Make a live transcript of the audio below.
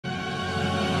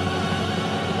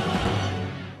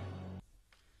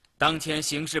当前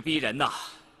形势逼人呐，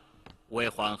为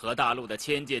缓和大陆的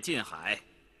迁界进海，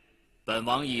本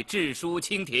王已致书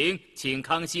清廷，请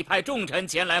康熙派重臣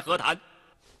前来和谈。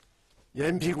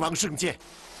延平王圣鉴。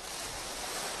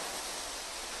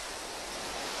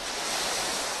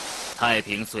太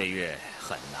平岁月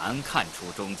很难看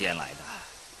出中间来的，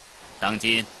当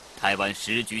今台湾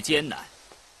时局艰难，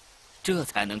这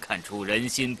才能看出人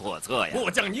心叵测呀。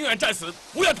末将宁愿战死，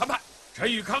不愿谈判。臣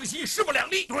与康熙势不两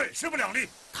立。对，势不两立。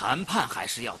谈判还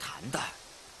是要谈的，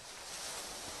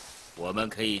我们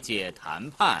可以借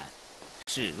谈判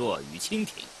示弱于清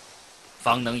廷，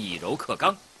方能以柔克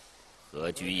刚。和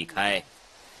局一开，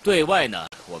对外呢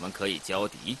我们可以交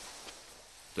敌，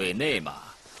对内嘛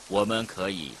我们可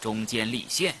以中间立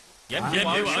宪。延平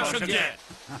王圣鉴。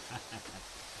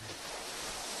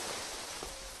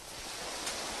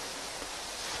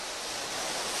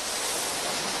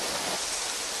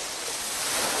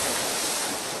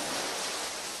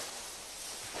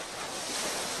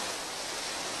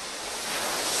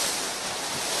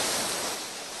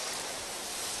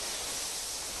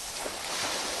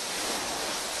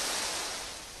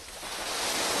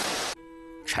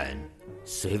臣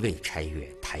虽未拆阅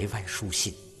台湾书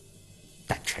信，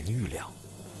但臣预料，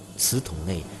此筒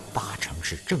内8成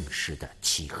是正式的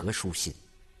乞和书信。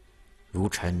如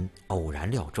臣偶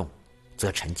然料中，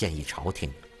则臣建议朝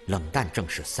廷冷淡政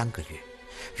事3个月，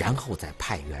然后再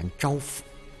派员招抚。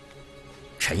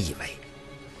臣以为，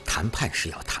谈判是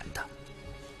要谈的，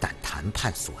但谈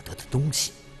判所得的东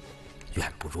西，远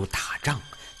不如打仗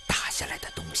打下来的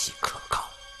东西可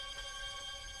靠。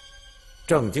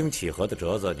郑经乞和的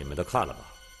折子你们都看了吗？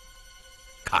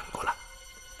看过了，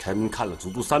臣看了足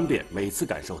足3遍，每次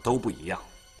感受都不一样。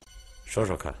说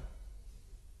说看。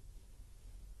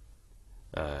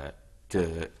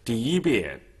这第1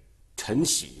遍，臣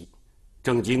喜，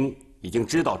郑经已经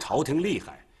知道朝廷厉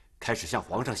害，开始向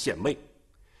皇上献媚。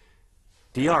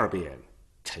第2遍，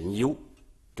臣忧，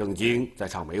郑经在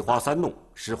唱梅花3弄，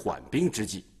使缓兵之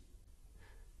计。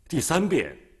第3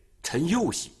遍，臣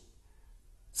又喜。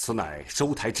此乃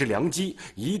收台之良机，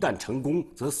一旦成功，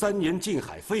则3年进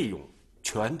海费用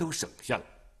全都省下了，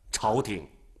朝廷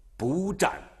不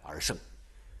战而胜。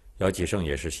姚启圣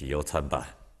也是喜忧参半，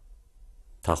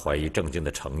他怀疑郑经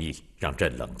的诚意，让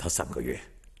朕冷他3个月。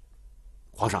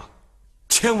皇上，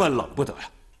千万冷不得呀！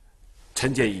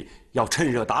臣建议要趁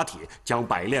热打铁，将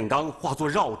百炼钢化作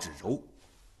绕指柔。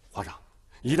皇上，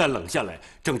一旦冷下来，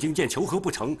郑经见求和不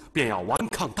成，便要顽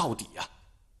抗到底呀。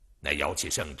那姚启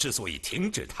圣之所以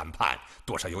停止谈判，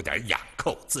多少有点养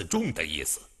寇自重的意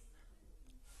思。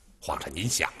皇上，您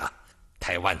想啊，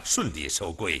台湾顺利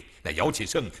收归，那姚启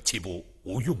圣岂不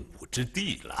无用武之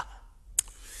地了？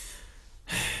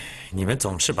你们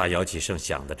总是把姚启圣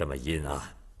想得这么阴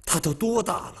啊！他都多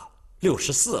大了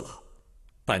？64了，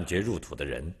半绝入土的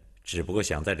人，只不过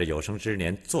想在这有生之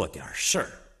年做点事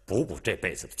儿，补补这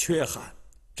辈子的缺憾。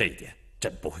这一点，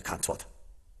朕不会看错的。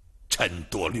臣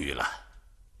多虑了。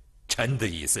臣的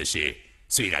意思是，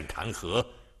虽然谈和，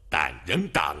但仍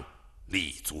当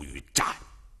立足于战。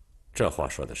这话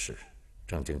说的是，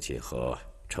郑经乞和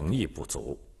诚意不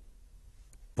足。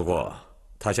不过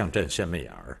他向朕献媚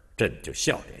眼儿，朕就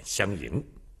笑脸相迎；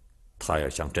他要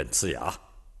向朕呲牙，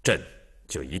朕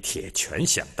就以铁拳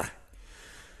相待。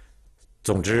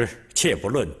总之，切不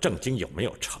论郑经有没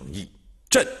有诚意，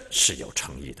朕是有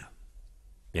诚意的。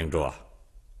明珠啊，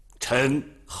臣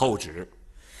后旨。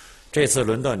这次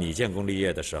轮到你建功立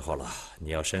业的时候了，你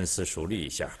要深思熟虑一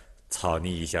下，草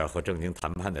拟一下和郑经谈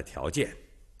判的条件。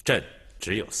朕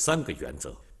只有3个原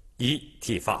则：1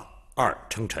剃发，2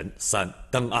称臣，3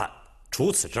登岸。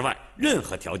除此之外，任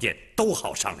何条件都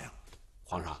好商量。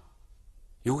皇上，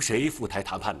由谁赴台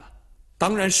谈判呢？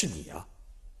当然是你啊，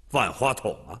万花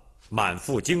筒啊，满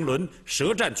腹经纶，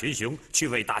舌战群雄，去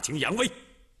为大清扬威。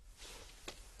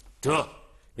这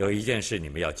有一件事你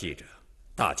们要记着：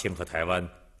大清和台湾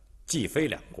既非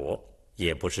2国，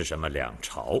也不是什么2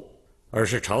朝，而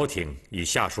是朝廷与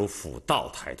下属府道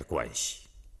台的关系。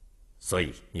所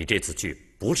以你这次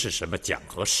去不是什么讲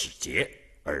和使节，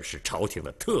而是朝廷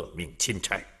的特命钦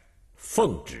差，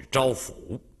奉旨招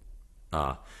抚。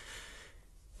啊，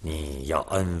你要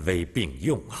恩威并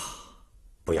用啊，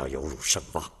不要有辱声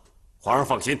望。皇上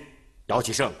放心，姚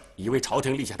启圣已为朝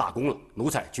廷立下大功了，奴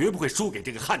才绝不会输给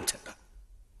这个汉臣的。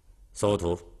搜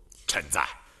图，臣在。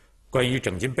关于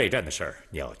整军备战的事儿，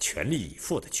你要全力以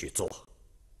赴的去做。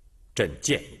朕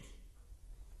建议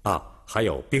你，还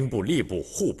有兵部、吏部、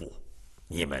户部，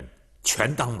你们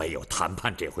全当没有谈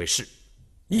判这回事，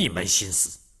一门心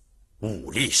思，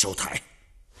武力收台。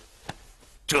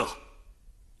这，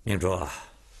明珠啊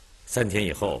，3天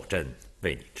以后，朕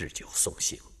为你置酒送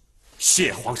行。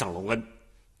谢皇上隆恩。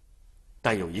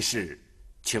但有一事，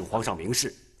请皇上明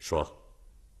示。说。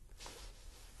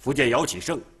福建姚启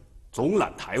圣总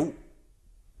揽台务，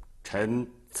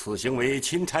臣此行为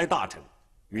钦差大臣，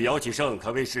与姚启圣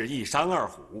可谓是一山二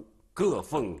虎，各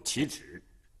奉其职。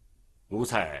奴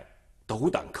才斗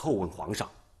胆叩问皇上：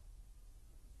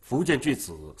福建距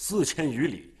此4000余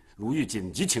里，如遇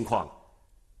紧急情况，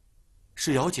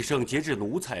是姚启圣节制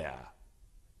奴才呀，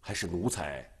还是奴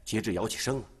才节制姚启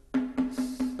圣啊？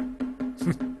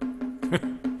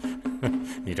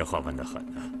你这话问得很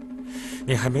啊！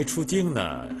你还没出京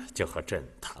呢，就和朕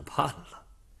谈判了，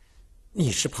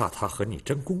你是怕他和你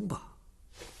争功吧？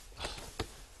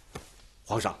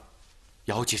皇上，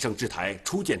姚启圣至台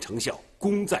初见成效，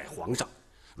功在皇上。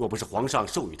若不是皇上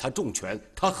授予他重权，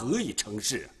他何以成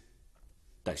事啊？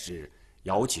但是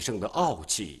姚启圣的傲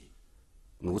气，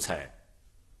奴才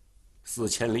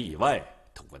4000里以外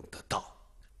都闻得到。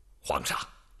皇上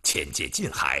千界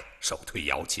近海，首推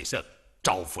姚启圣，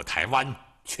招抚台湾，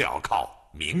却要靠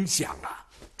明相啊！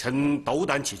臣斗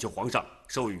胆祈求皇上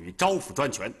授予招抚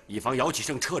专权，以防姚启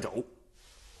圣掣肘。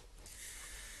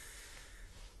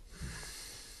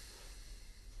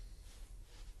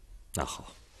那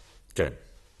好，朕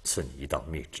赐你一道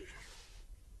密旨：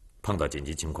碰到紧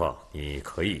急情况，你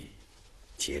可以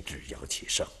节制姚启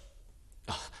圣。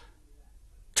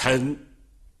臣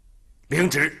领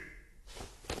旨。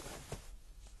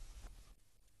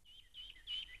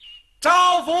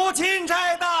招抚钦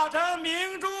差大臣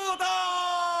明珠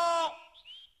到。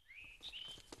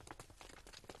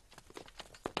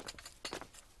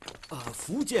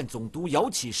福建总督姚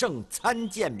启圣参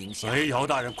见明相。哎，姚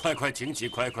大人，快请起，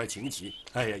快请起！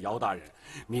哎呀，姚大人，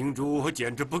明珠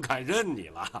简直不敢认你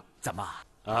了。怎么？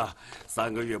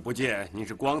 3个月不见，你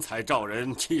是光彩照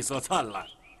人，气色灿烂，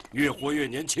越活越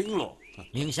年轻喽。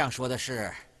明相说的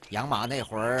是，养马那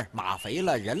会儿马肥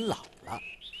了，人老了。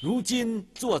如今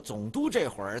做总督这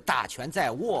会儿，大权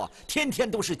在握，天天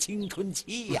都是青春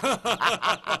期呀。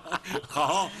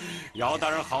好，姚大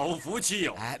人好福气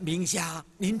哟。哎，明相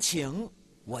您请，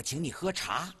我请你喝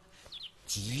茶。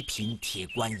极品铁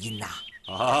观音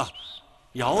呐。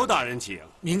姚大人请。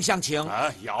明相请。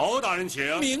姚大人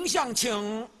请。明相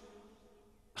请。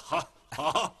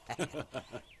好。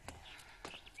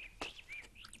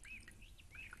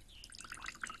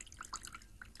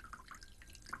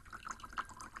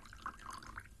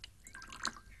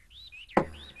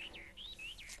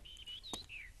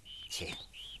请。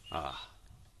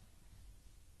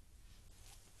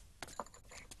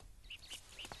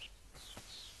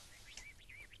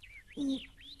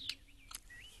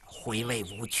回味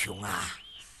无穷啊！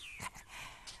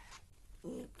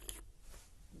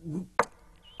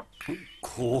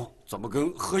苦，怎么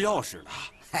跟喝药似的？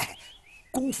嗨，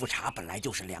功夫茶本来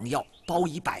就是良药，包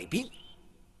医百病。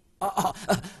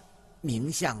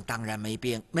明相当然没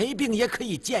病，没病也可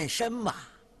以健身嘛。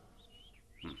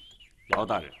姚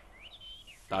大人，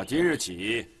打今日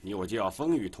起，你我就要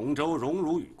风雨同舟，荣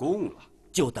辱与共了。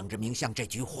就等着明相这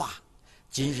句话。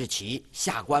今日起，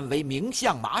下官为明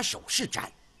相马首是瞻。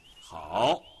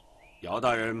好，姚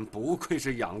大人不愧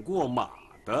是养过马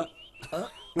的。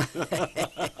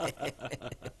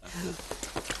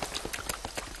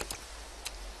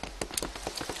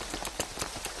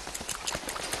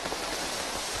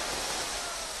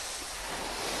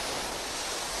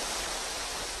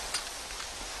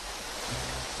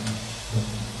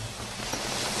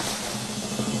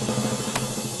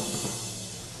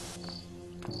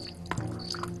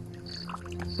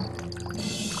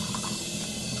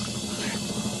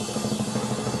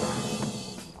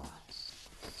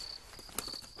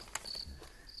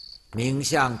明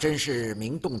相真是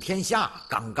名动天下，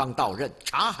刚刚到任，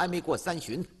茶还没过3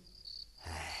巡。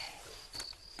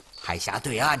海峡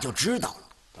对岸就知道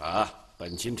了。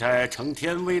本钦差承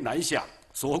天威南下，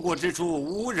所过之处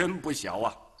无人不晓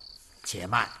啊。且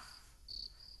慢，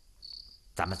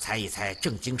咱们猜一猜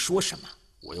郑经说什么？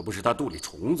我又不是他肚里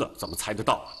虫子，怎么猜得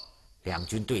到啊？两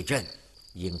军对阵，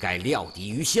应该料敌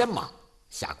于先嘛。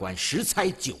下官10猜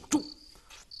9中。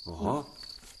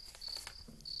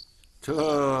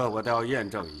这我倒要验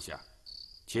证一下，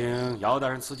请姚大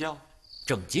人赐教。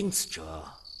郑经此者，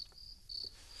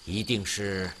一定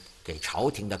是给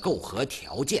朝廷的媾和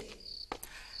条件，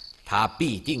他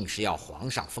必定是要皇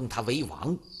上封他为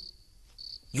王，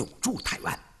永驻台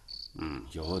湾。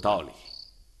有道理。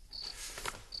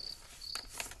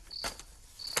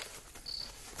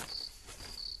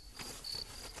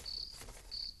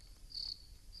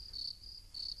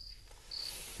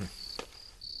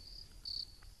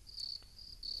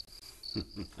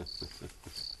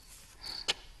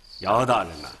姚大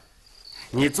人呐，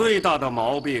你最大的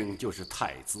毛病就是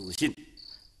太自信。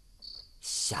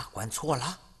下官错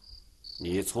了。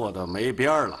你错的没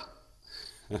边儿了。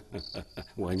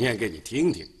我念给你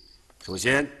听听。首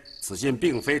先，此信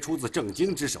并非出自郑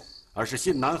经之手，而是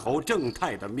信南侯郑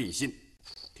泰的密信。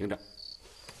听着，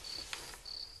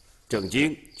郑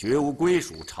经绝无归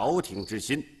属朝廷之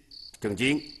心，郑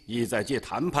经意在借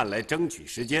谈判来争取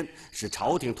时间，使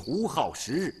朝廷徒耗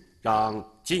时日，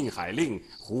让禁海令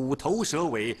虎头蛇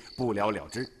尾，不了了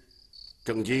之。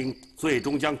郑经最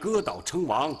终将割岛称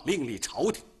王，另立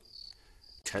朝廷。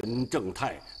臣郑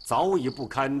泰早已不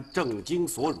堪郑经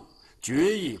所辱，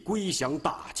决意归降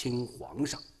大清皇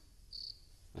上。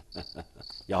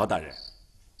姚大人，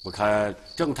我看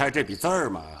郑泰这笔字儿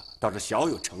嘛，倒是小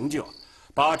有成就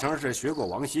，8成是学过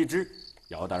王羲之。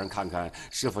姚大人看看，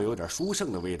是否有点书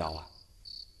圣的味道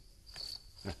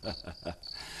啊？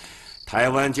台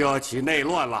湾就要起内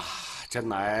乱了，真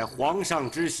乃皇上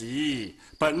之喜，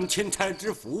本钦差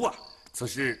之福啊！此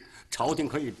事朝廷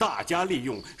可以大加利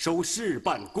用，收事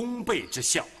半功倍之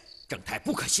效。郑泰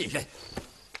不可信任，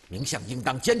明相应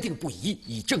当坚定不移，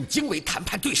以郑经为谈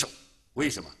判对手。为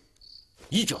什么？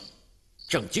一者，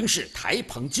郑经是台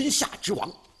澎金夏之王，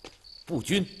步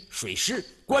军、水师、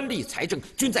官吏、财政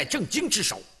均在郑经之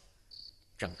手。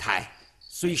郑泰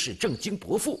虽是郑经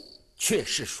伯父，却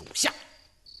是属下，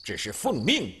只是奉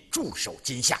命驻守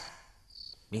金夏。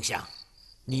明相，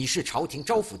你是朝廷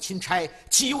招抚钦差，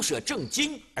岂有舍郑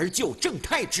经而救郑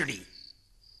泰之理？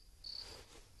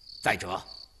再者，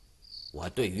我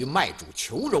对于卖主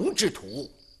求荣之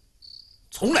徒，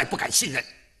从来不敢信任。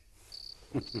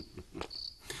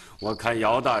我看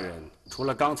姚大人除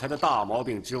了刚才的大毛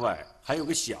病之外，还有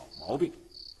个小毛病。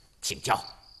请教。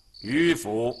迂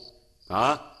腐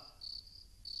啊！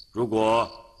如果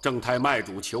郑泰卖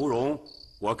主求荣，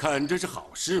我看这是好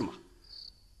事嘛。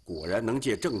果然能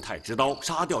借郑泰之刀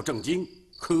杀掉郑经，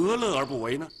何乐而不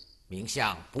为呢？明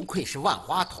相不愧是万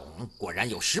花筒，果然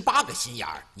有18个心眼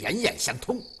儿，眼眼相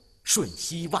通，瞬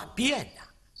息万变呀！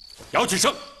姚启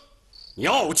圣，你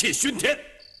傲气熏天！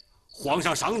皇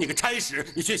上赏你个差使，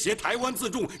你却挟台湾自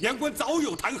重，言官早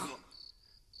有弹劾。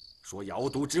说姚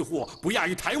都之祸不亚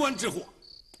于台湾之祸，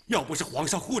要不是皇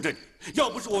上护着你，要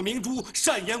不是我明珠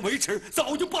善言维持，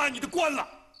早就罢你的官了。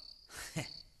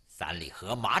三里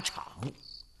河马场，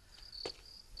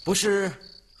不是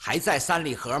还在三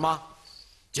里河吗？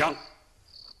将，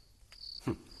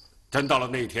真到了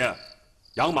那一天，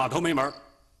养马都没门，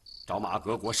找马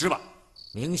革裹尸吧。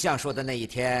明相说的那一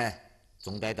天，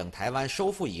总得等台湾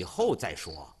收复以后再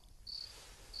说。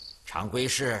常规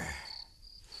是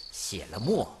卸了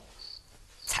磨，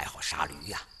才好杀驴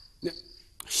呀。那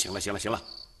行了，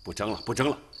不争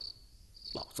了，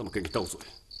老这么跟你斗嘴，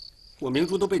我明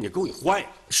珠都被你勾引坏了。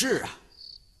是啊，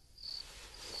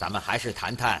咱们还是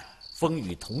谈谈风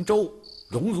雨同舟，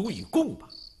荣辱与共吧。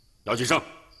姚启圣，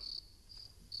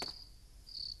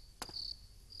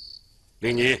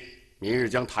令你明日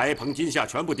将台澎金夏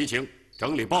全部敌情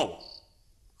整理报我，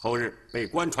后日备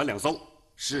官船2艘，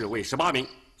侍卫18名，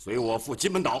随我赴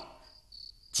金门岛。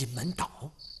金门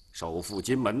岛，收复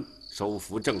金门，收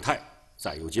服郑泰，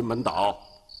再由金门岛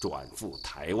转赴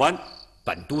台湾。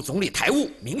本都总理台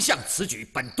务，明相此举，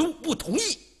本都不同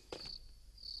意。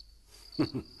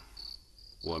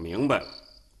我明白了，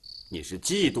你是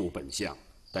嫉妒本相，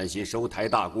担心收台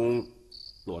大功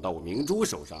落到我明珠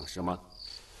手上，是吗？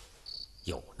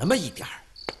有那么一点儿，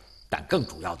但更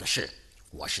主要的是，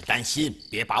我是担心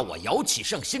别把我姚启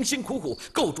圣辛辛苦苦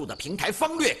构筑的平台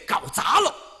方略搞砸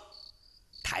了，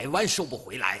台湾收不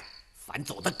回来，反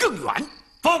走得更远。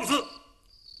放肆！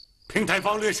平台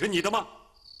方略是你的吗？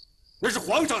那是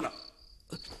皇上的。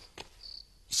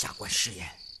下官失言。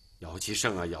姚启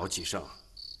圣啊，姚启圣，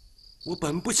我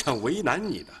本不想为难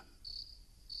你的，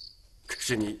可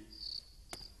是你，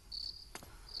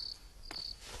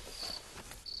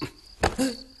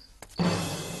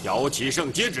姚启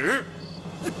圣接旨。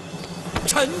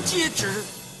臣接旨。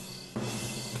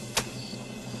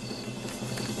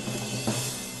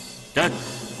朕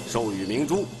授予明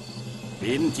珠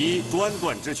临机专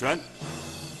断之权，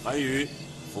凡与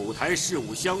府台事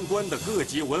务相关的各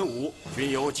级文武，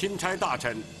均由钦差大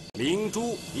臣明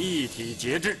珠一体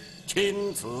节制，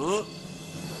钦此。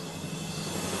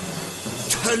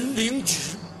臣领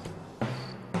旨。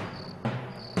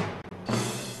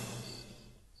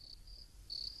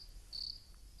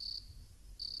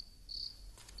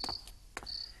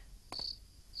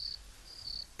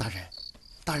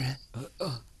大人，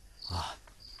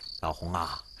老洪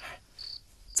啊，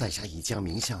在下已将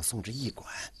明相送至驿馆，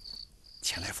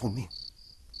前来奉命。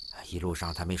一路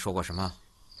上他没说过什么？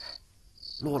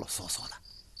啰啰嗦嗦的，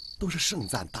都是盛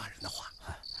赞大人的话。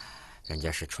人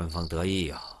家是春风得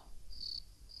意啊。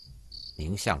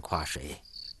明相夸谁，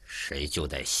谁就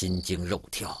得心惊肉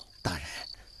跳。大人，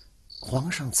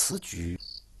皇上此举，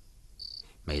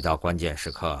每到关键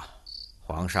时刻，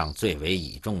皇上最为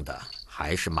倚重的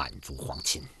还是满族皇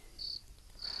亲。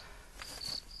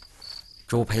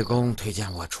周培公推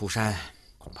荐我出山，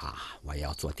恐怕我也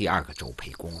要做第2个周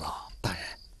培公了。大人，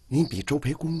您比周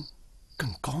培公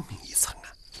更高明一层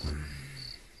啊。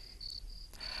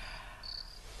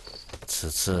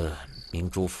此次明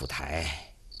珠赴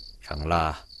台，成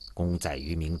了功在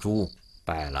于明珠，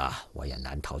败了我也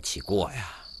难逃其过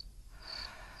呀。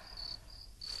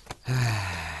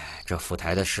唉，这赴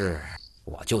台的事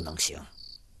我就能行，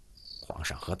皇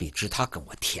上何必知他跟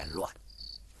我添乱？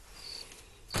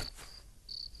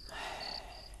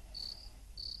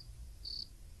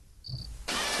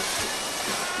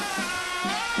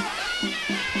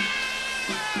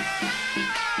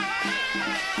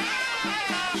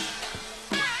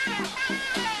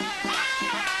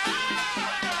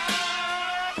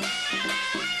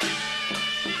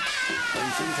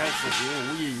此行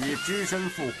无异于只身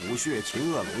赴虎穴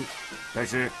擒恶龙，但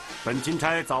是本钦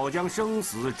差早将生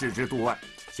死置之度外。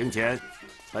行前，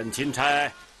本钦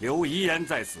差留遗言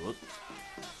在此。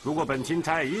如果本钦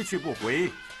差一去不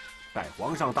回，待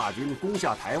皇上大军攻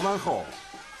下台湾后，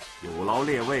有劳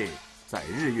列位在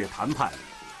日月谈判，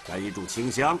来一炷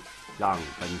清香，让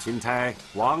本钦差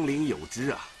亡灵有之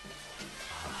啊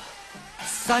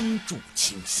！3炷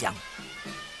清香。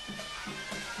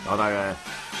姚大人，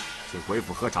请回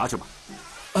府喝茶去吧。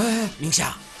哎，明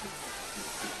相，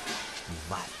你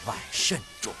万万慎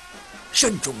重，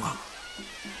慎重啊！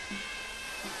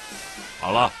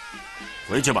好了，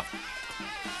回去吧。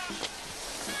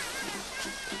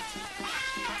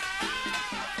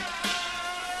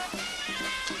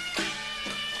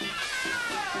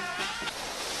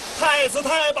太子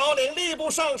太保领吏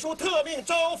部尚书特命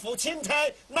招抚钦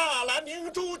差纳兰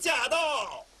明珠驾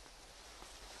到。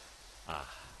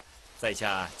在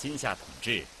下今夏统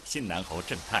治信南侯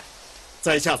郑泰，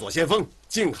在下左先锋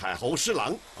靖海侯施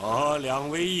琅。2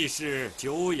位义士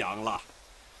久仰了。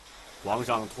皇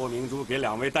上托明珠给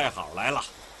2位带好来了，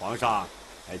皇上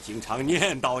还经常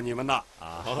念叨你们呢。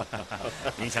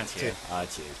明相请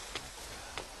请。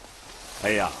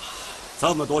哎呀，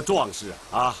这么多壮士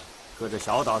啊，搁这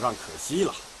小岛上可惜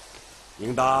了，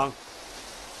应当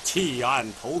弃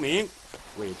暗投明，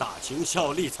为大清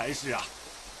效力才是啊。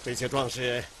这些壮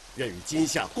士愿与今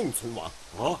夏共存亡。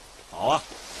好啊，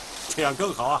这样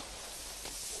更好啊。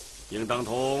应当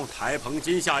同台澎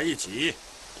今夏一起，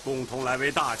共同来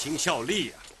为大清效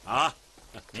力啊！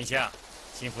明相，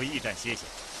心腹驿站歇歇。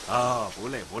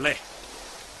不累，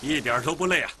一点都不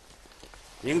累啊。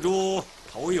明珠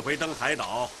头一回登海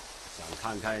岛，想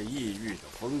看看异域的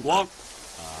风光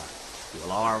有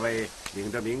劳2位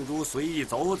领着明珠随意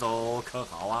走走，可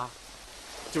好啊？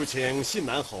就请信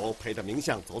南侯陪着明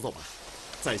相走走吧。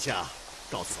在下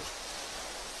告辞了。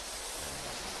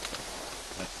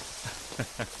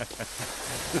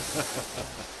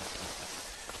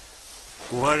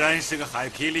果然是个海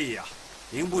霹雳呀，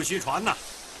名不虚传呐！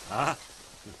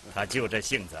他就这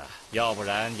性子，要不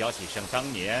然姚启圣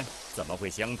当年怎么会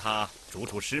将他逐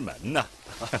出师门呢？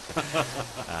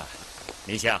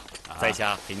明相，在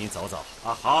下陪您走走。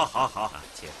好，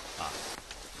请。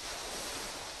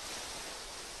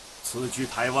此去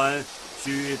台湾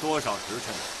需多少时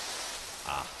辰？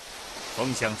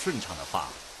风向顺畅的话，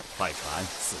快船4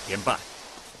天半。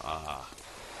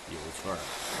有趣儿。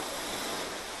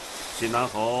信南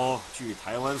侯距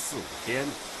台湾4、5天，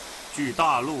距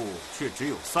大陆却只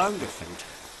有3个时辰。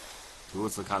如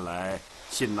此看来，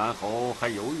信南侯还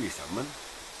犹豫什么呢？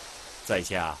在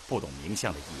下不懂明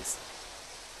相的意思。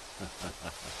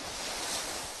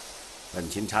本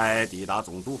钦差抵达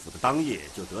总督府的当夜，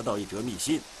就得到一则密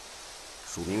信，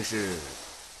署名是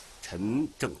陈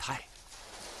正泰。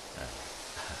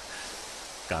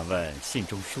敢问信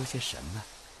中说些什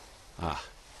么？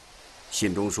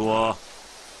信中说，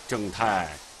郑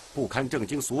泰不堪郑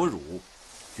经所辱，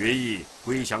决意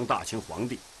归降大清皇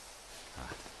帝。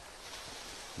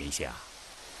明相，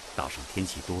岛上天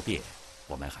气多变，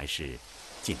我们还是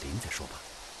进陵再说吧。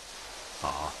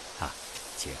好，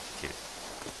请。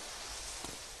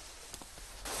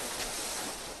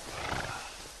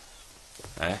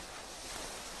哎，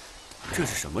这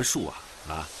是什么树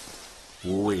啊？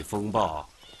无畏风暴，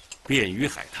便于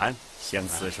海滩。相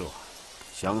思树。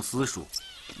相思树。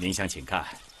明相请看，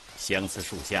相思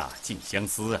树下尽相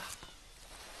思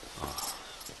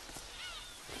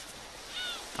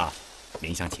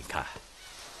明相请看，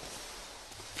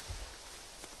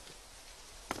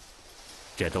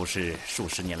这都是数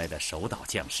十年来的守岛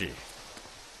将士，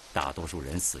大多数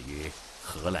人死于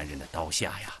荷兰人的刀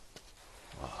下呀。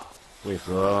为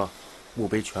何墓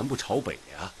碑全部朝北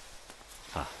呀？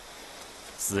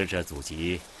死者祖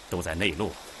籍都在内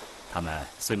陆，他们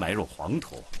虽埋入黄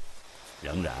土，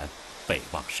仍然北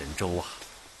望神州啊。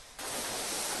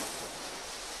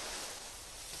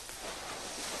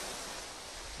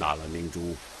纳兰明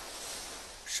珠，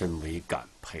深为感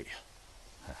佩呀。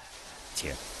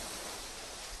请。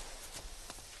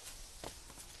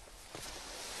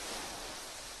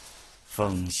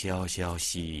风萧萧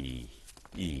兮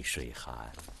易水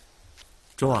寒，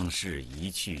壮士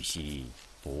一去兮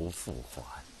不复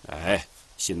还。哎，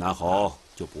信南侯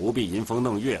就不必吟风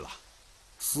弄月了，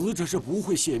死者是不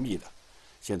会泄密的。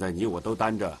现在你我都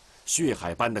担着血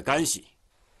海般的干系，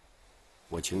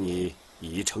我请你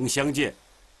以诚相见，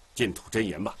进吐真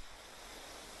言吧。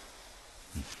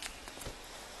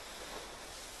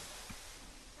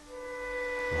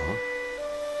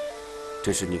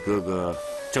这是你哥哥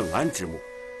郑安之墓。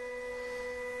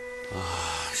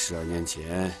12年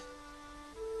前，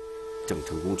郑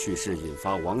成功去世，引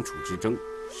发王楚之争，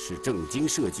是郑经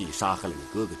设计杀害了你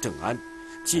哥哥郑安，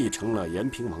继承了延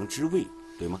平王之位，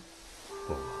对吗？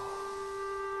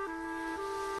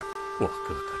我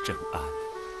哥哥郑安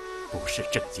不是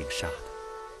郑经杀的，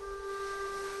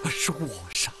而是我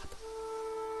杀的。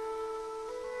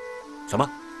什么？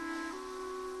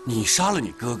你杀了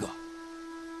你哥哥？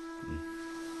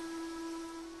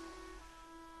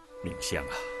明相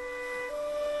啊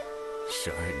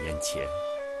，12年前，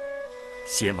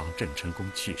先王郑成功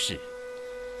去世，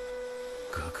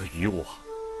哥哥与我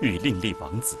欲另立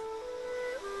王子，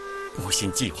不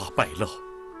幸计划败露，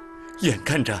眼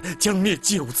看着将灭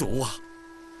9族啊！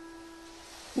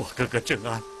我哥哥郑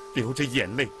安流着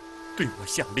眼泪对我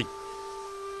下令，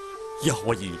要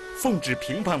我以奉旨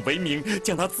平叛为名，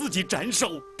将他自己斩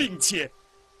首，并且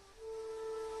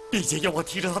要我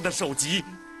提着他的首级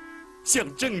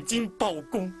向郑经报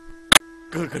功。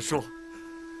哥哥说，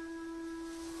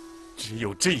只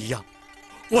有这样，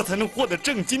我才能获得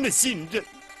郑经的信任。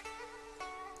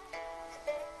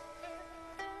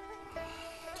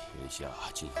天下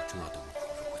竟有这等苦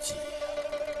肉计！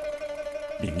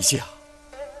明相，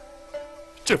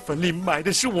这坟里埋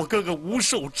的是我哥哥无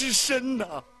首之身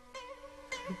呐！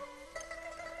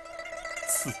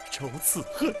此仇此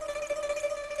恨，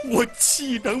我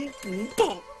岂能不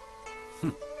报？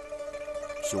哼！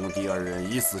兄弟2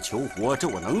人以死求活，这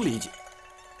我能理解。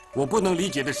我不能理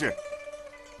解的是，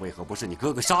为何不是你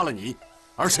哥哥杀了你，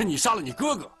而是你杀了你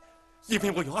哥哥？因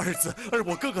为我有2子，而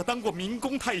我哥哥当过明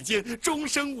宫太监，终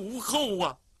生无后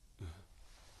啊！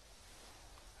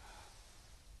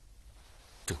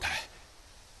郑太，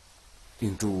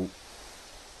明珠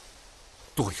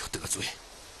多有得罪。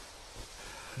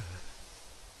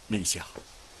明相，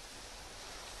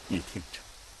你听着，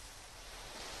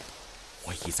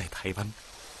我已在台湾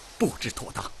布置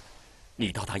妥当，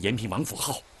你到达延平王府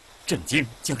后，郑经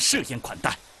将设宴款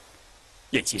待。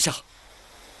宴席上，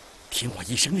听我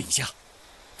一声令下，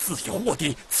自由卧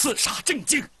地刺杀郑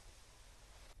经。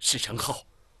事成后，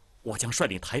我将率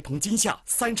领台澎金厦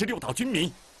36岛军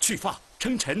民去发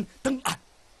称臣登岸。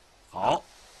好，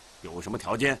有什么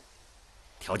条件？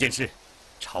条件是，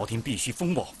朝廷必须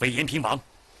封我为延平王，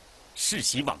世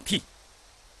袭罔替。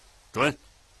准。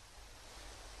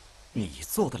你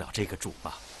做得了这个主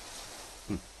吗？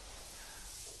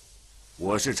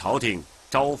我是朝廷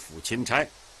招抚钦差，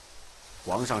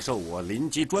皇上授我临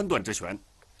机专断之权，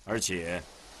而且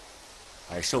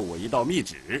还授我一道密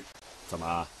旨。怎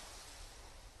么？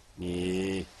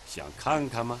你想看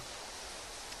看吗？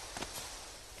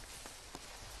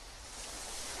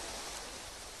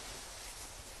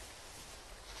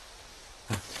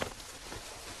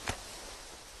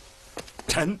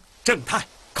臣郑泰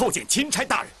叩见钦差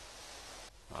大人。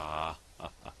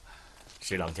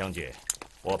施琅将军，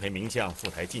我陪明相赴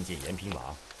台觐见延平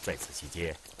王，在此期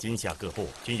间，金夏各部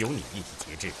均由你一体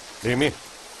节制。领命。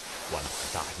万般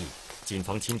大意，谨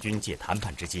防清军借谈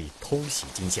判之机偷袭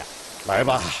金夏。来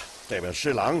吧，这位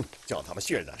施琅叫他们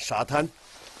血染沙滩，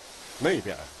那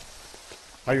边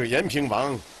还有延平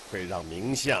王会让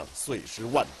明相碎尸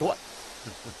万段。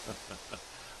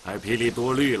还霹雳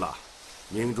多虑了，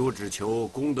明珠只求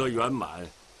功德圆满，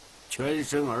全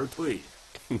身而退。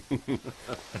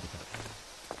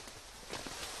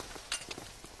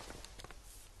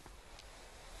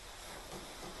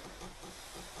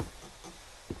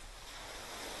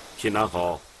信南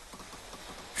侯，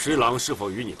施琅是否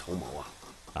与你同谋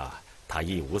啊？他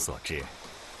一无所知。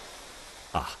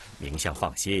明相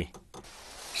放心，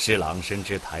施琅深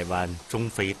知台湾终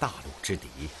非大陆之敌，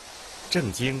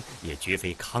郑经也绝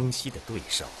非康熙的对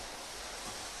手。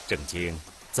郑经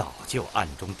早就暗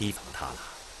中提防他了。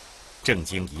郑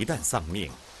经一旦丧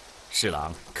命，施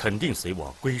琅肯定随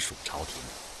我归属朝廷。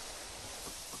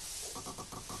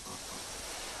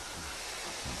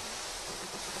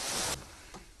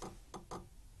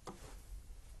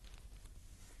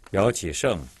姚启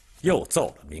圣又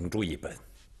奏了明珠一本，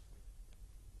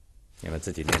你们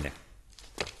自己念念。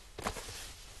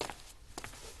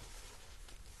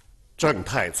郑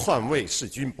泰篡位弑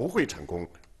君不会成功，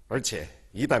而且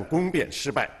一旦宫变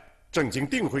失败，郑经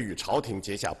定会与朝廷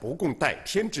结下不共戴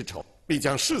天之仇，必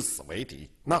将誓死为敌。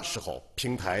那时候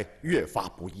平台越发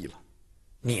不易了。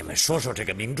你们说说，这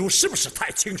个明珠是不是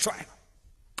太轻率了？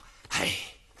哎，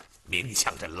明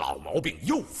相这老毛病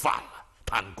又犯了，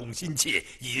贪功心切，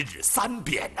一日三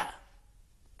变呢。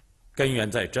根源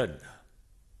在朕呢。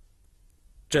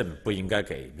朕不应该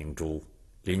给明珠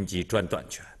临机专断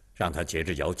权，让他节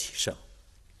制姚启圣。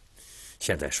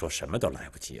现在说什么都来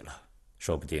不及了，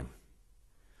说不定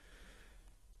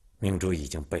明珠已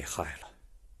经被害了。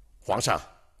皇上，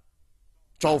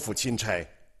招抚钦差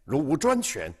如无专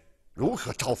权，如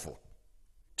何招抚？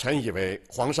臣以为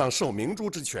皇上授明珠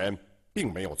之权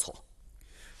并没有错。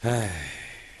唉，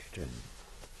朕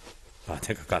把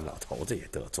那个干老头子也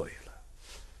得罪了，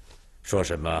说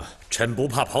什么臣不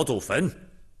怕刨祖坟，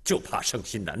就怕圣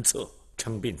心难测，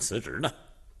称病辞职呢。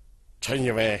臣以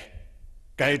为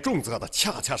该重责的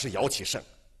恰恰是姚启圣，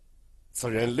此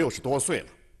人60多岁了，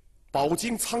饱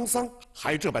经沧桑，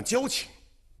还这般矫情，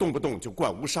动不动就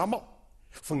冠乌纱帽，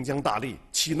封疆大吏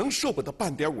岂能受不得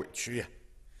半点委屈呀？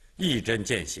一针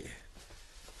见血，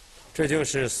这就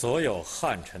是所有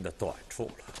汉臣的短处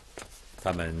了。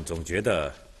他们总觉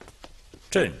得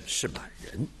朕是满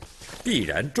人，必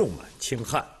然重满轻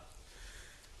汉。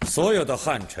所有的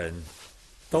汉臣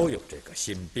都有这个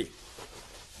心病。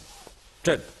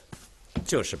朕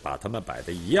就是把他们摆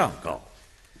得一样高，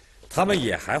他们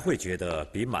也还会觉得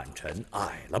比满臣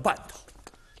矮了半头。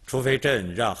除非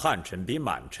朕让汉臣比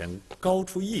满臣高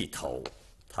出一头，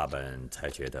他们才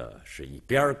觉得是一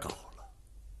边高了。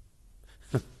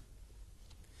哼，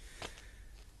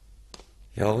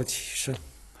姚启圣，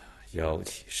姚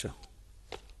启圣。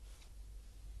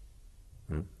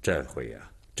这回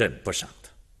呀，朕不赏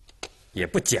他，也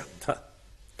不讲他，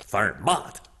反而骂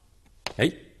他。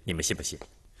哎，你们信不信？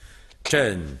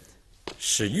朕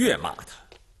是越骂他，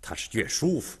他是越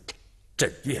舒服；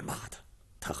朕越骂他，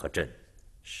他和朕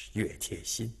是越贴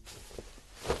心。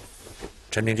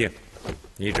陈明镜，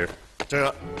你旨。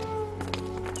这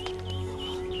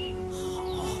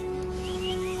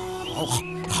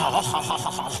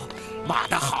好，骂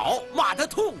得好，骂得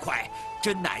痛快，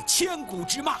真乃千古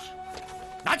之骂。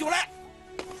拿酒来，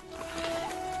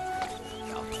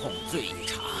要痛醉一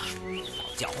场，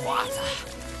老叫花子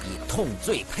以痛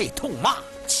醉配痛骂，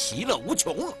其乐无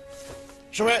穷。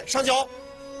侍卫上酒。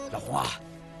老洪啊，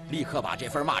立刻把这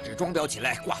份骂纸装裱起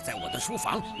来，挂在我的书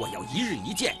房，我要一日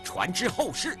一见，传之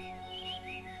后世。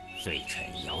罪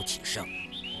臣姚启圣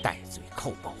戴罪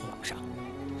叩报皇上，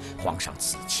皇上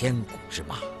此千古之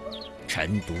骂，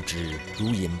臣读之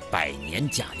如饮百年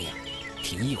佳酿，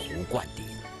醍醐灌顶，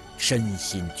身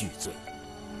心俱醉。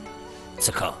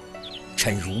此刻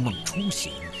臣如梦初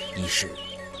醒，已是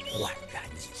焕然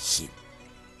一新。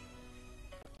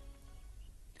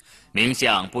明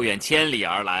相不远千里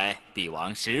而来，帝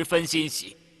王十分欣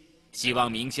喜，希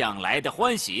望明相来得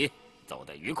欢喜，走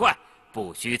得愉快，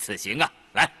不虚此行啊！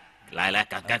来，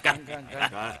干！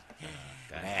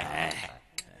哎，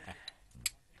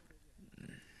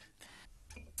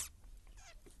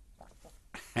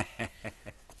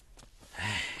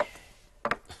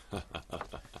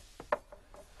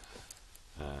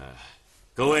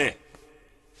各位，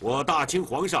我大清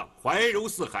皇上怀柔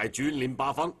四海，君临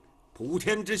八方，普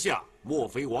天之下莫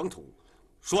非王土，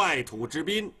率土之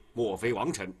滨莫非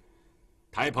王臣。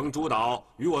台澎诸岛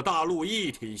与我大陆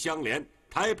一体相连，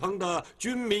台澎的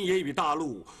军民也与大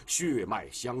陆血脉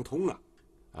相通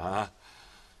啊！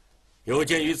有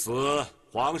鉴于此，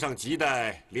皇上亟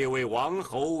待列位王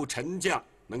侯臣将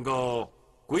能够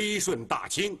归顺大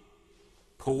清，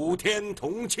普天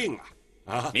同庆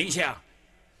啊！明相，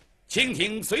清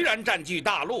廷虽然占据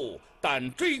大陆，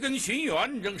但追根寻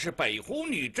源仍是北湖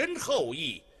女真后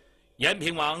裔。延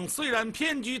平王虽然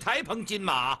偏居台澎金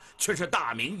马，却是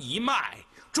大明一脉，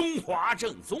中华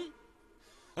正宗。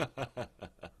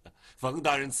冯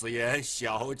大人此言，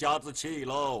小家子气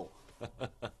喽。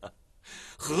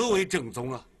何为正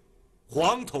宗啊？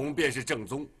皇统便是正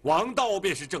宗，王道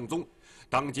便是正宗。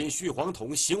当今续皇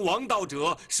统、行王道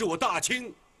者，是我大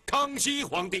清康熙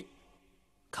皇帝。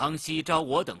康熙召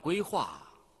我等归化，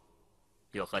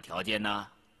有何条件呢？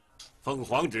奉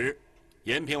皇旨，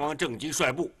延平王郑经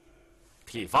率部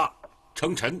剃发、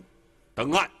称臣、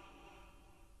登岸，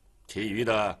其余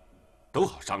的都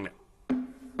好商量。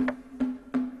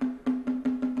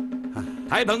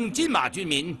台澎金马军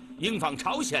民应仿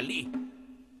朝鲜例，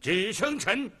只称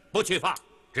臣不去发，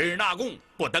只纳贡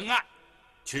不登岸。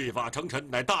去法成臣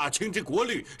乃大清之国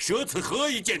律，舍此何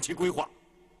以见其规划？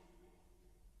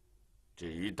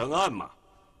至于登岸嘛，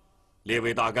列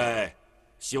位大概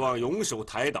希望永守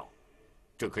台岛，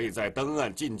这可以在登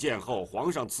岸觐见后，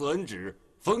皇上赐恩旨，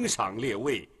封赏列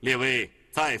位，列位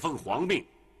再奉皇命，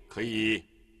可以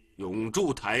永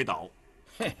驻台岛。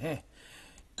嘿嘿，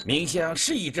明相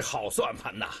是一只好算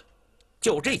盘呐！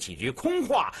就这几句空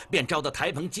话，便招得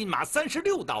台澎金马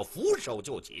36岛俯首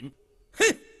就擒，哼，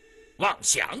妄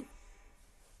想！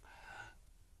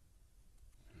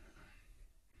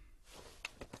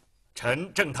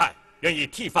臣郑泰愿意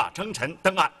剃发称臣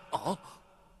登岸。哦，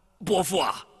伯父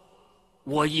啊，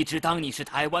我一直当你是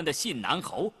台湾的信南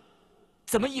侯，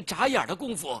怎么一眨眼的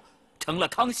功夫成了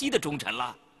康熙的忠臣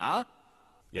了啊？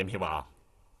延平王，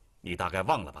你大概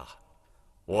忘了吧？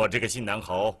我这个信南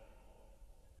侯，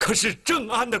可是郑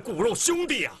安的骨肉兄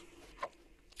弟呀！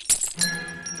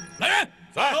来人，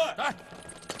在。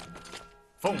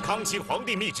奉康熙皇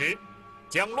帝密旨，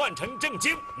将乱臣郑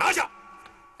经拿下。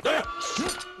对。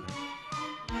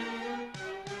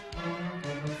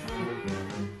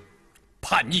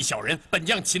叛逆小人，本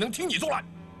将岂能听你作乱？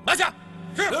拿下！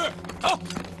是。好。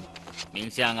明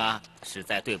相啊，实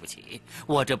在对不起，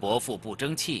我这伯父不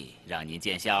争气，让您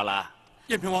见笑了。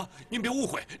延平王，您别误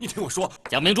会，你听我说，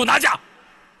将明珠拿下。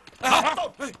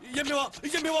好，延平王，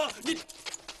你，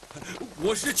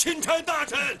我是钦差大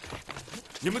臣，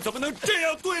你们怎么能这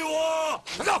样对我？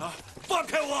放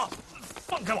开我！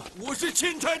放开我！我是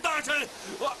钦差大臣，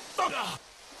放开！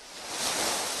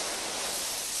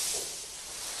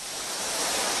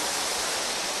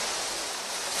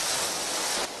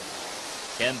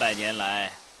千百年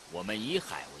来，我们以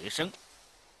海为生。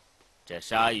这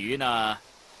鲨鱼呢，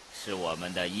是我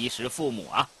们的衣食父母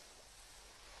啊。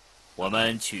我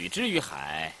们取之于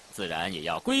海，自然也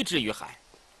要归之于海。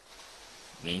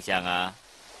明相啊，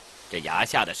这崖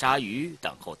下的鲨鱼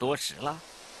等候多时了。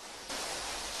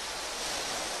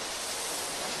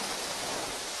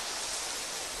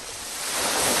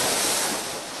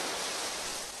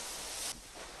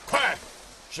快，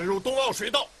驶入东澳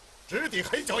水道，直抵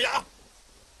黑脚崖。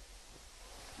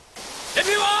延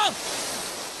平王，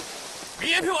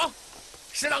延平王，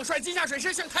施琅率金夏水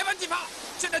师向台湾进发，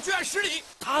现在距岸10里。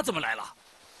他怎么来了？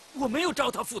我没有召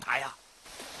他赴台呀。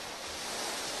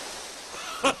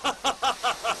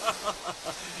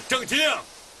郑经，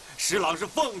施琅是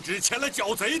奉旨前来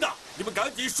剿贼的，你们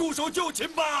赶紧束手就擒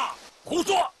吧！胡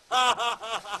说！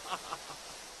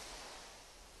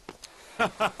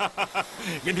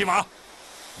延平王，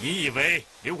你以为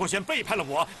刘国轩背叛了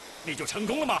我，你就成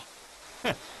功了吗？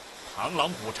哼！螳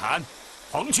螂捕蝉，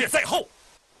黄雀在后。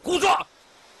胡说！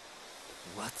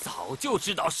我早就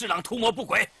知道施琅图谋不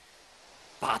轨，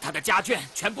把他的家眷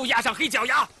全部押上黑脚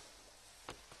崖，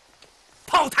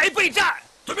炮台备战。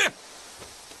遵命。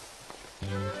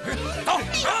走，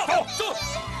走，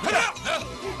快点！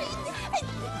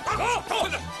走，快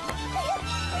点！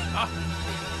啊！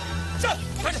上，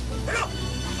快点，快点，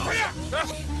快点，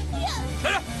快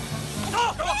点，走！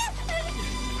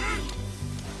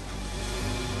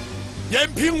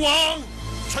延平王，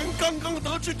臣刚刚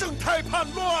得知郑泰叛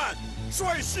乱，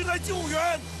率师来救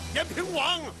援。延平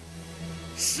王，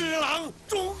施琅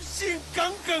忠心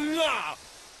耿耿啊！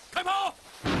开炮！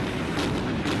开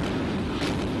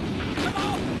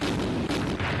炮！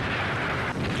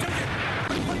将军，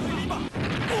快回篱笆！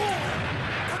不，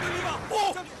快回篱笆！不，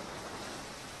将军。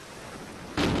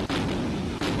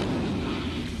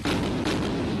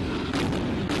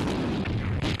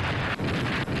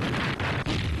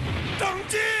郑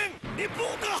经，你不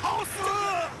得好死！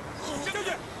将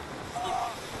军，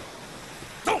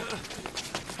走，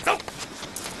走，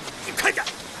你快点，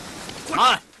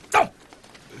慢，走。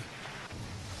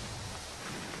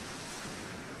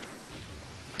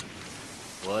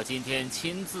我今天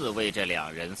亲自为这2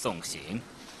人送行。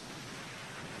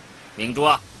明珠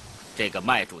啊，这个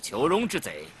卖主求荣之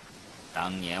贼，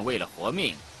当年为了活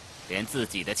命，连自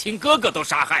己的亲哥哥都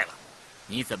杀害了，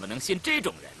你怎么能信这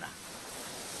种人呢？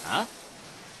啊？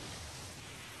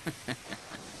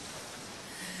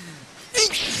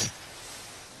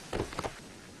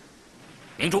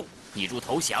明珠，你若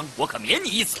投降，我可免你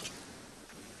一死。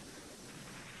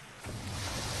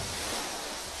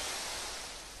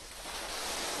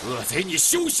恶贼，你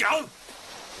休想！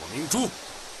我明珠，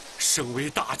生为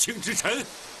大清之臣，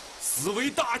死为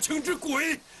大清之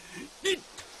鬼，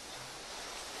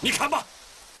你看吧。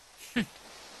哼！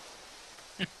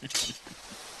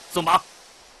送榜。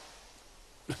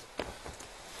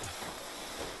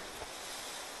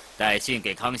带信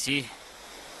给康熙，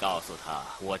告诉他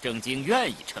我郑经愿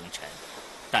意称臣，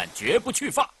但绝不去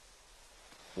发；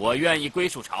我愿意归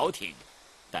属朝廷，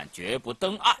但绝不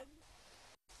登岸。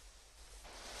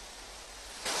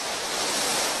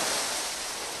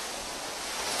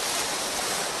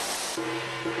海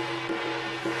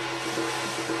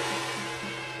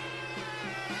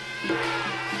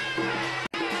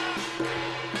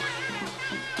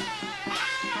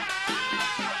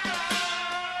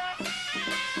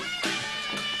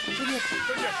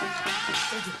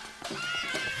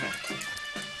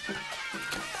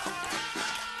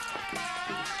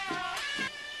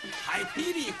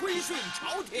霹雳归顺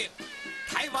朝廷，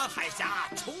台湾海峡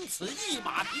从此一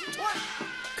马平川，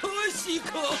可喜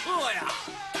可贺呀！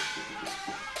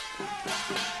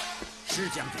施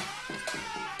将军，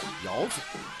姚总，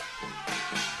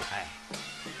哎，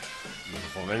英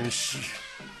皇恩师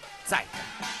在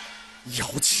人，姚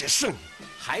启圣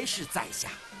还是在下。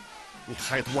你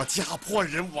害得我家破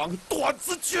人亡，断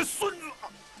子绝孙了。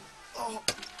哦，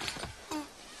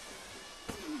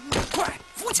快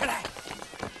扶起来！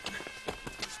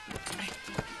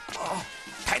哦，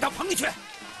抬到棚里去，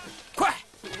快！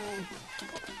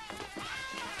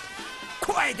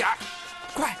快点儿，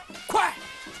快快！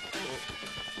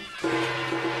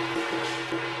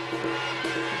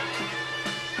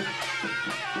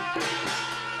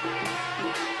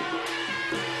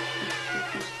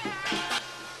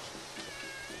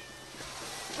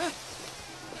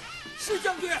施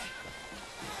将军，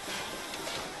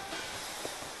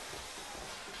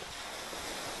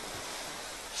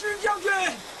施将军，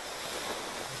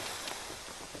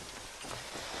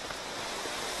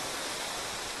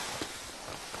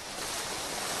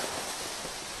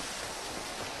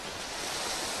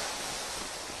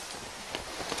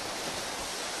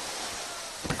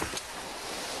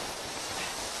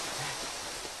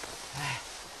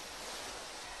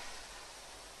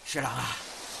施琅啊！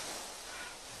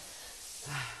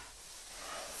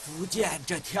福建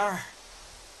这天儿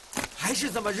还是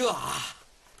这么热啊！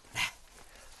来，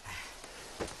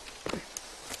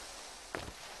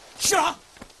施琅，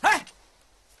哎，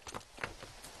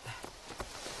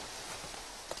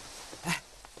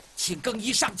请更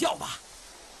衣上轿吧。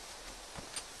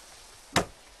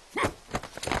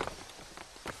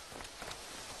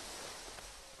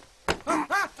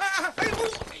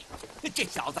这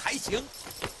小子还行，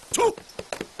出！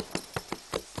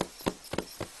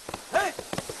哎，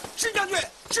施将军，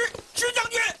施将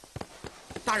军，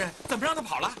大人怎么让他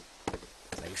跑了？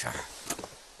没事儿，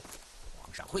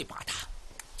皇上会把他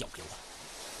交给我。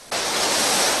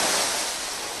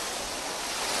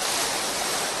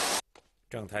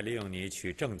郑泰利用你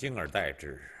取郑经而代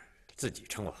之，自己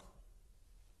称王。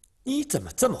你怎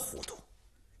么这么糊涂？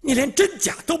你连真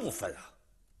假都不分啊！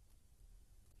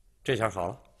这下好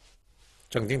了，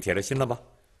郑经铁了心了吧？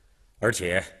而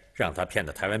且让他骗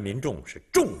得台湾民众是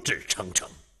众志成城。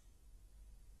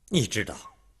你知道，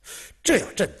这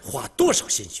要朕花多少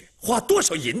心血，花多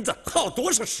少银子，耗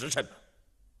多少时辰吗？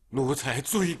奴才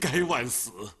罪该万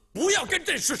死！不要跟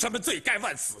朕说什么罪该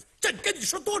万死，朕跟你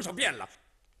说多少遍了。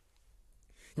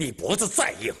你脖子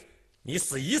再硬，你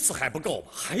死一次还不够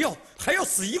吗？还要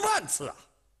死10000次啊！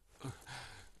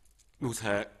奴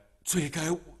才罪该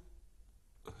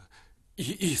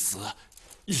一死。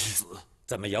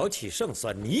怎么姚启圣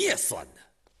算你也算呢？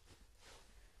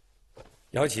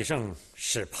姚启圣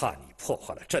是怕你破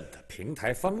坏了朕的平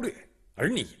台方略，而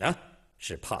你呢，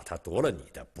是怕他夺了你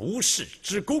的不世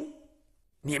之功。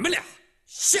你们俩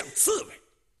像刺猬，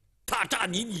他扎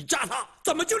你，你扎他，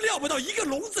怎么就撂不到一个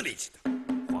笼子里去的？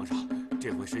皇上，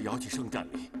这回是姚启圣占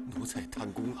理，奴才贪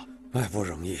功了。哎，不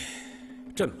容易。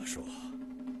这么说，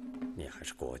你还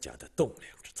是国家的栋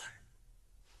梁之才。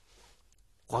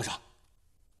皇上，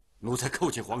奴才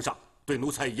叩请皇上对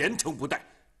奴才严惩不贷，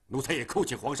奴才也叩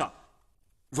请皇上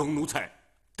容奴才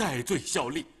戴罪效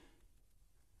力。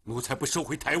奴才不收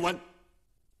回台湾，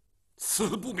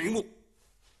死不瞑目。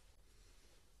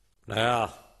来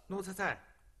啊！奴才在。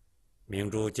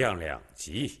明珠降2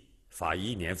级，罚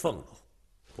1年俸禄，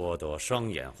剥夺双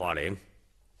眼花翎。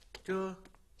这。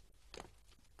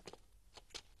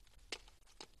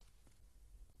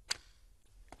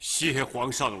谢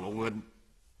皇上隆恩。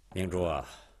明珠啊，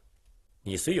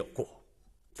你虽有过，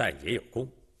但也有功。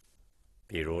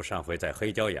比如上回在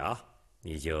黑椒崖，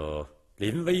你就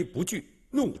临危不惧，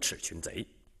怒斥群贼，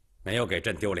没有给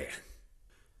朕丢脸。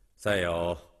再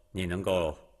有，你能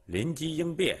够临机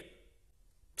应变，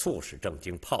促使郑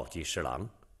经炮击施琅，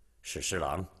使施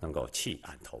琅能够弃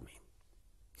暗投明。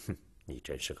哼，你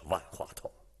真是个万花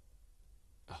筒。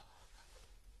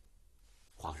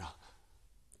皇上，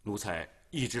奴才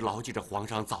一直牢记着皇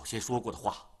上早先说过的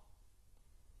话。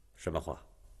什么话？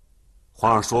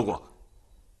皇上说过，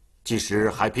即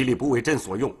使海霹雳不为朕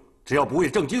所用，只要不为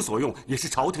郑经所用，也是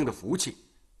朝廷的福气。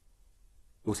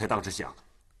奴才当时想，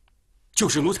就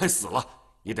是奴才死了，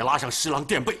也得拉上施琅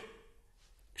垫背，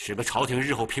使得朝廷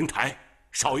日后平台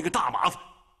少一个大麻烦。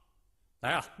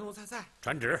来啊！奴才在。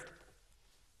传旨：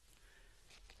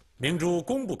明珠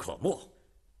功不可没，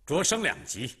擢升2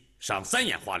级，赏3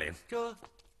眼花翎。这。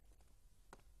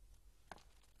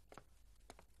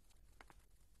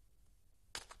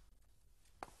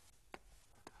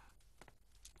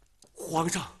皇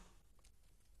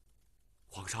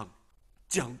上，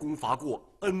将功罚过，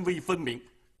恩威分明，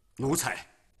奴才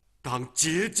当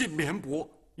竭尽绵薄，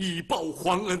以报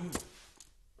皇恩。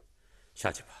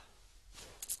下去吧。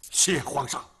谢皇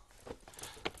上。